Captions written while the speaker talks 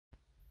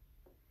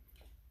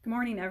Good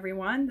morning,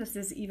 everyone. This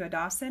is Eva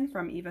Dawson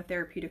from Eva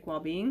Therapeutic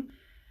Wellbeing.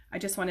 I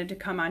just wanted to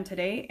come on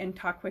today and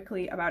talk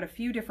quickly about a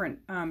few different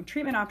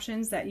treatment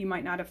options that you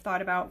might not have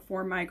thought about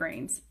for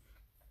migraines.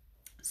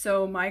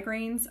 So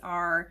migraines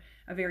are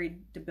a very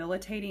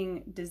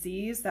debilitating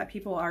disease that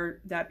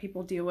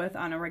people deal with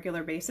on a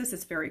regular basis.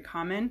 It's very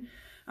common.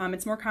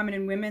 It's more common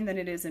in women than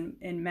it is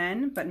in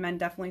men, but men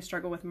definitely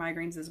struggle with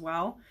migraines as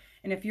well.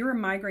 And if you're a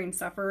migraine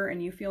sufferer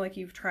and you feel like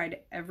you've tried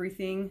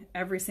everything,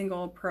 every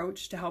single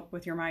approach to help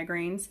with your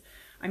migraines,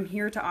 I'm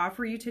here to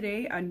offer you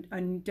today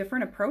a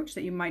different approach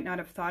that you might not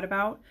have thought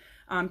about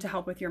to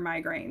help with your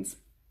migraines.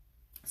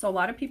 So a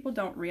lot of people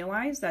don't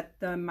realize that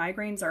the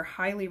migraines are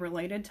highly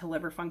related to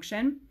liver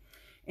function,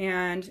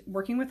 and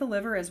working with the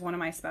liver is one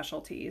of my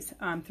specialties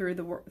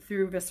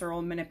through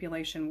visceral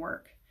manipulation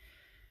work.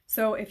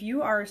 So if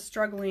you are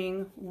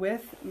struggling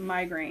with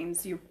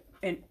migraines,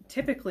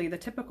 typically the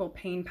typical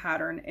pain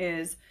pattern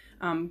is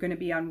going to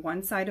be on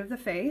one side of the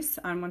face,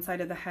 on one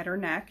side of the head or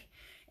neck,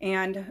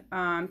 and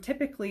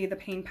typically the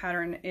pain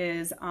pattern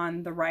is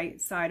on the right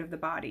side of the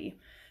body.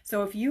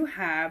 So if you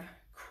have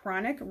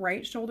chronic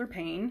right shoulder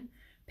pain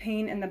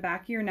in the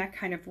back of your neck,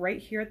 kind of right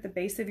here at the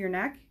base of your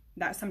neck,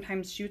 that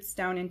sometimes shoots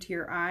down into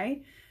your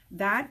eye,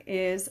 that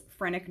is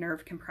phrenic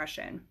nerve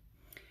compression.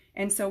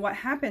 And so what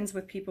happens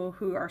with people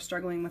who are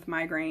struggling with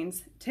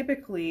migraines,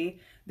 typically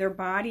their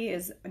body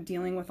is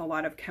dealing with a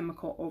lot of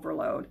chemical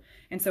overload.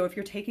 And so if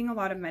you're taking a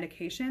lot of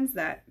medications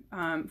that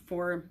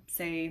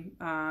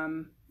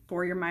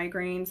for your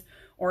migraines,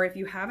 or if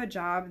you have a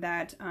job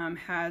that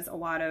has a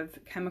lot of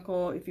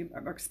chemical, if you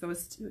are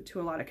exposed to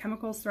a lot of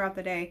chemicals throughout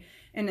the day,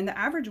 and then the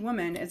average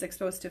woman is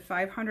exposed to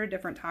 500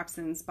 different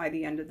toxins by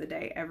the end of the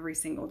day, every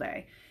single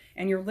day.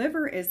 And your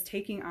liver is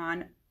taking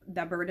on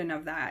the burden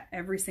of that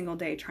every single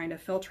day, trying to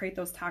filtrate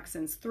those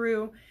toxins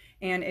through.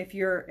 And if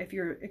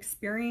you're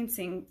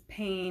experiencing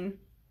pain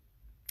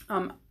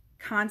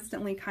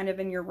constantly kind of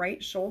in your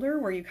right shoulder,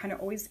 where you kind of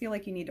always feel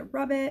like you need to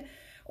rub it,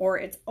 or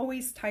it's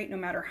always tight no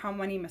matter how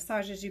many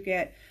massages you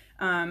get,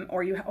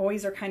 or you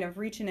always are kind of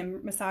reaching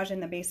and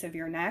massaging the base of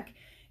your neck,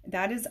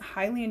 that is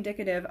highly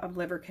indicative of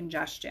liver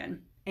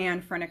congestion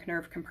and phrenic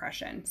nerve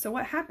compression. So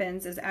what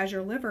happens is, as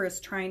your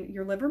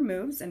liver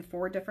moves in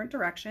 4 different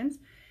directions.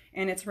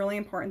 And it's really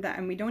important that,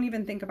 and we don't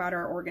even think about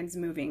our organs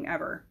moving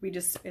ever.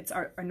 It's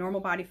our normal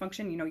body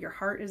function. You know, your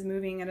heart is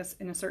moving in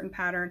a certain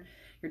pattern,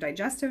 your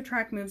digestive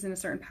tract moves in a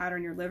certain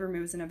pattern, your liver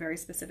moves in a very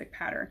specific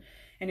pattern.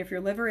 And if your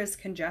liver is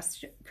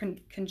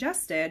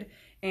congested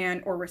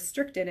or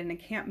restricted and it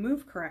can't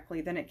move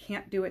correctly, then it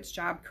can't do its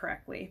job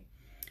correctly.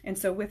 And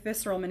so with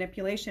visceral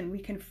manipulation, we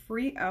can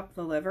free up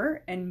the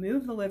liver and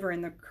move the liver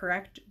in the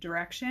correct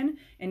direction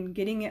and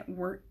getting it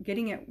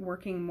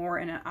working more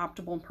in an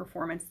optimal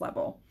performance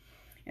level.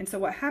 And so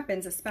what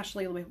happens,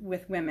 especially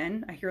with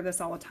women, I hear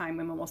this all the time,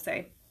 women will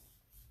say,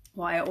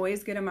 well, I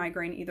always get a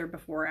migraine either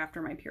before or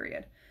after my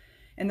period.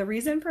 And the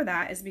reason for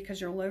that is because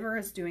your liver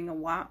is doing a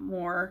lot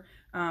more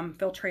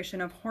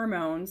filtration of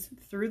hormones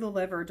through the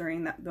liver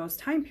during those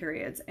time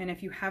periods. And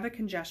if you have a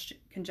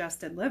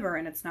congested liver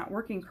and it's not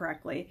working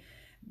correctly,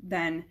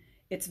 then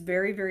it's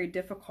very, very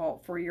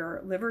difficult for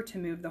your liver to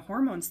move the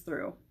hormones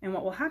through. And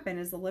what will happen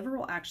is the liver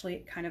will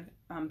actually kind of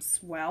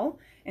swell.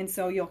 And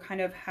so you'll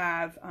kind of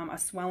have a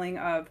swelling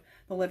of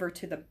the liver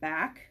to the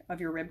back of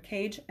your rib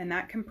cage, and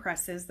that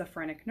compresses the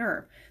phrenic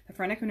nerve. The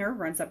phrenic nerve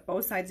runs up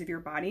both sides of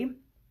your body.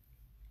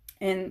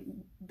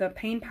 And the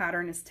pain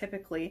pattern is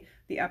typically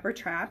the upper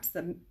traps,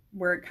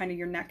 where kind of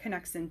your neck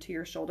connects into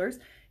your shoulders,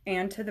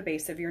 and to the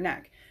base of your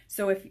neck.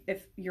 So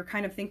if you're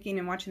kind of thinking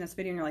and watching this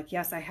video and you're like,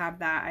 yes, I have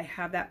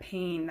that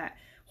pain, that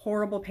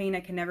horrible pain I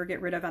can never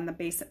get rid of on the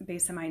base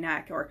of my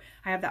neck, or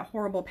I have that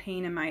horrible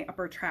pain in my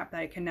upper trap that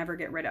I can never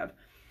get rid of,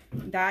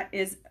 that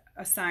is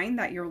a sign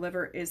that your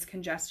liver is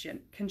congested.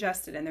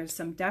 And there's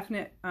some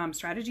definite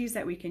strategies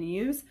that we can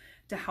use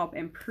to help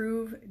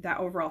improve that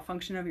overall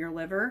function of your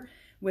liver,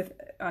 with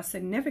a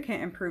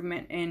significant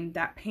improvement in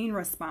that pain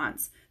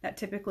response that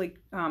typically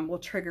will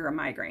trigger a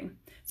migraine.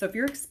 So if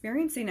you're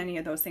experiencing any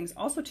of those things,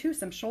 also too,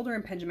 some shoulder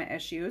impingement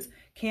issues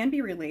can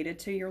be related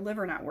to your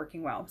liver not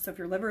working well. So if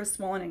your liver is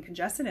swollen and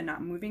congested and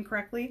not moving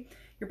correctly,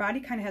 your body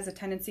kind of has a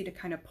tendency to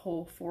kind of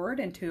pull forward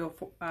into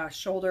a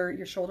shoulder.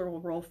 Your shoulder will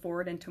roll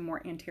forward into a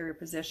more anterior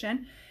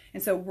position.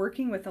 And so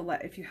working with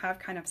if you have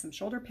kind of some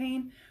shoulder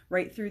pain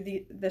right through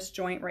this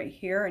joint right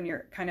here, and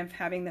you're kind of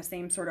having the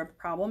same sort of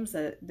problems,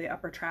 the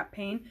upper trap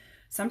pain,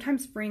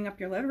 sometimes freeing up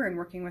your liver and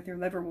working with your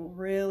liver will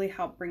really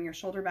help bring your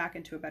shoulder back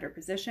into a better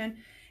position.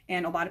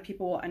 And a lot of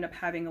people will end up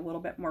having a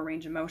little bit more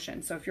range of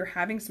motion. So if you're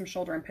having some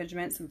shoulder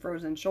impingement, some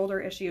frozen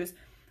shoulder issues,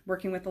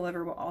 working with the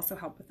liver will also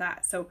help with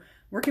that. So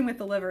working with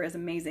the liver is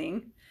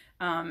amazing.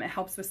 It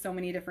helps with so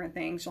many different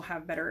things. You'll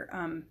have better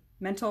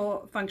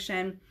mental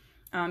function.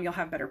 You'll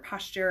have better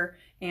posture,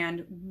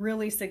 and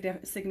really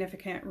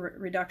significant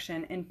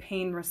reduction in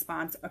pain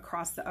response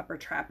across the upper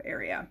trap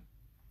area.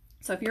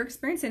 So if you're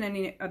experiencing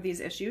any of these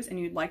issues and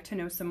you'd like to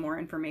know some more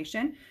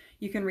information,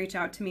 you can reach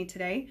out to me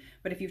today.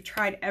 But if you've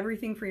tried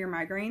everything for your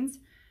migraines,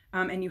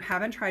 and you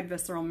haven't tried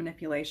visceral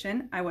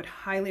manipulation, I would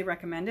highly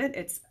recommend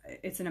it.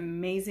 It's an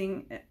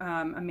amazing,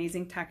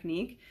 amazing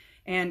technique,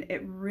 and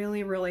it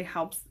really, really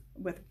helps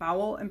with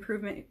bowel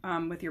improvement,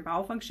 with your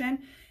bowel function.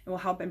 It will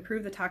help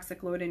improve the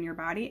toxic load in your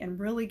body and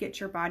really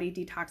get your body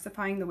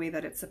detoxifying the way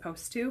that it's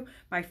supposed to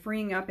by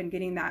freeing up and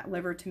getting that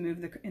liver to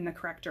move in the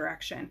correct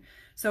direction.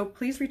 So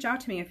please reach out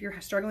to me if you're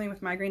struggling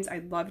with migraines.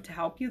 I'd love to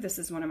help you. This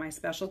is one of my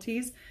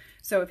specialties.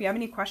 So if you have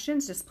any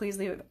questions, just please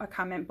leave a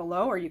comment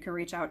below, or you can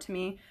reach out to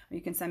me, or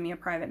you can send me a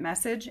private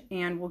message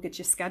and we'll get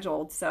you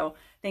scheduled. So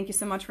thank you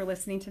so much for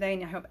listening today,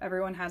 and I hope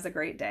everyone has a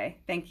great day.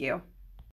 Thank you.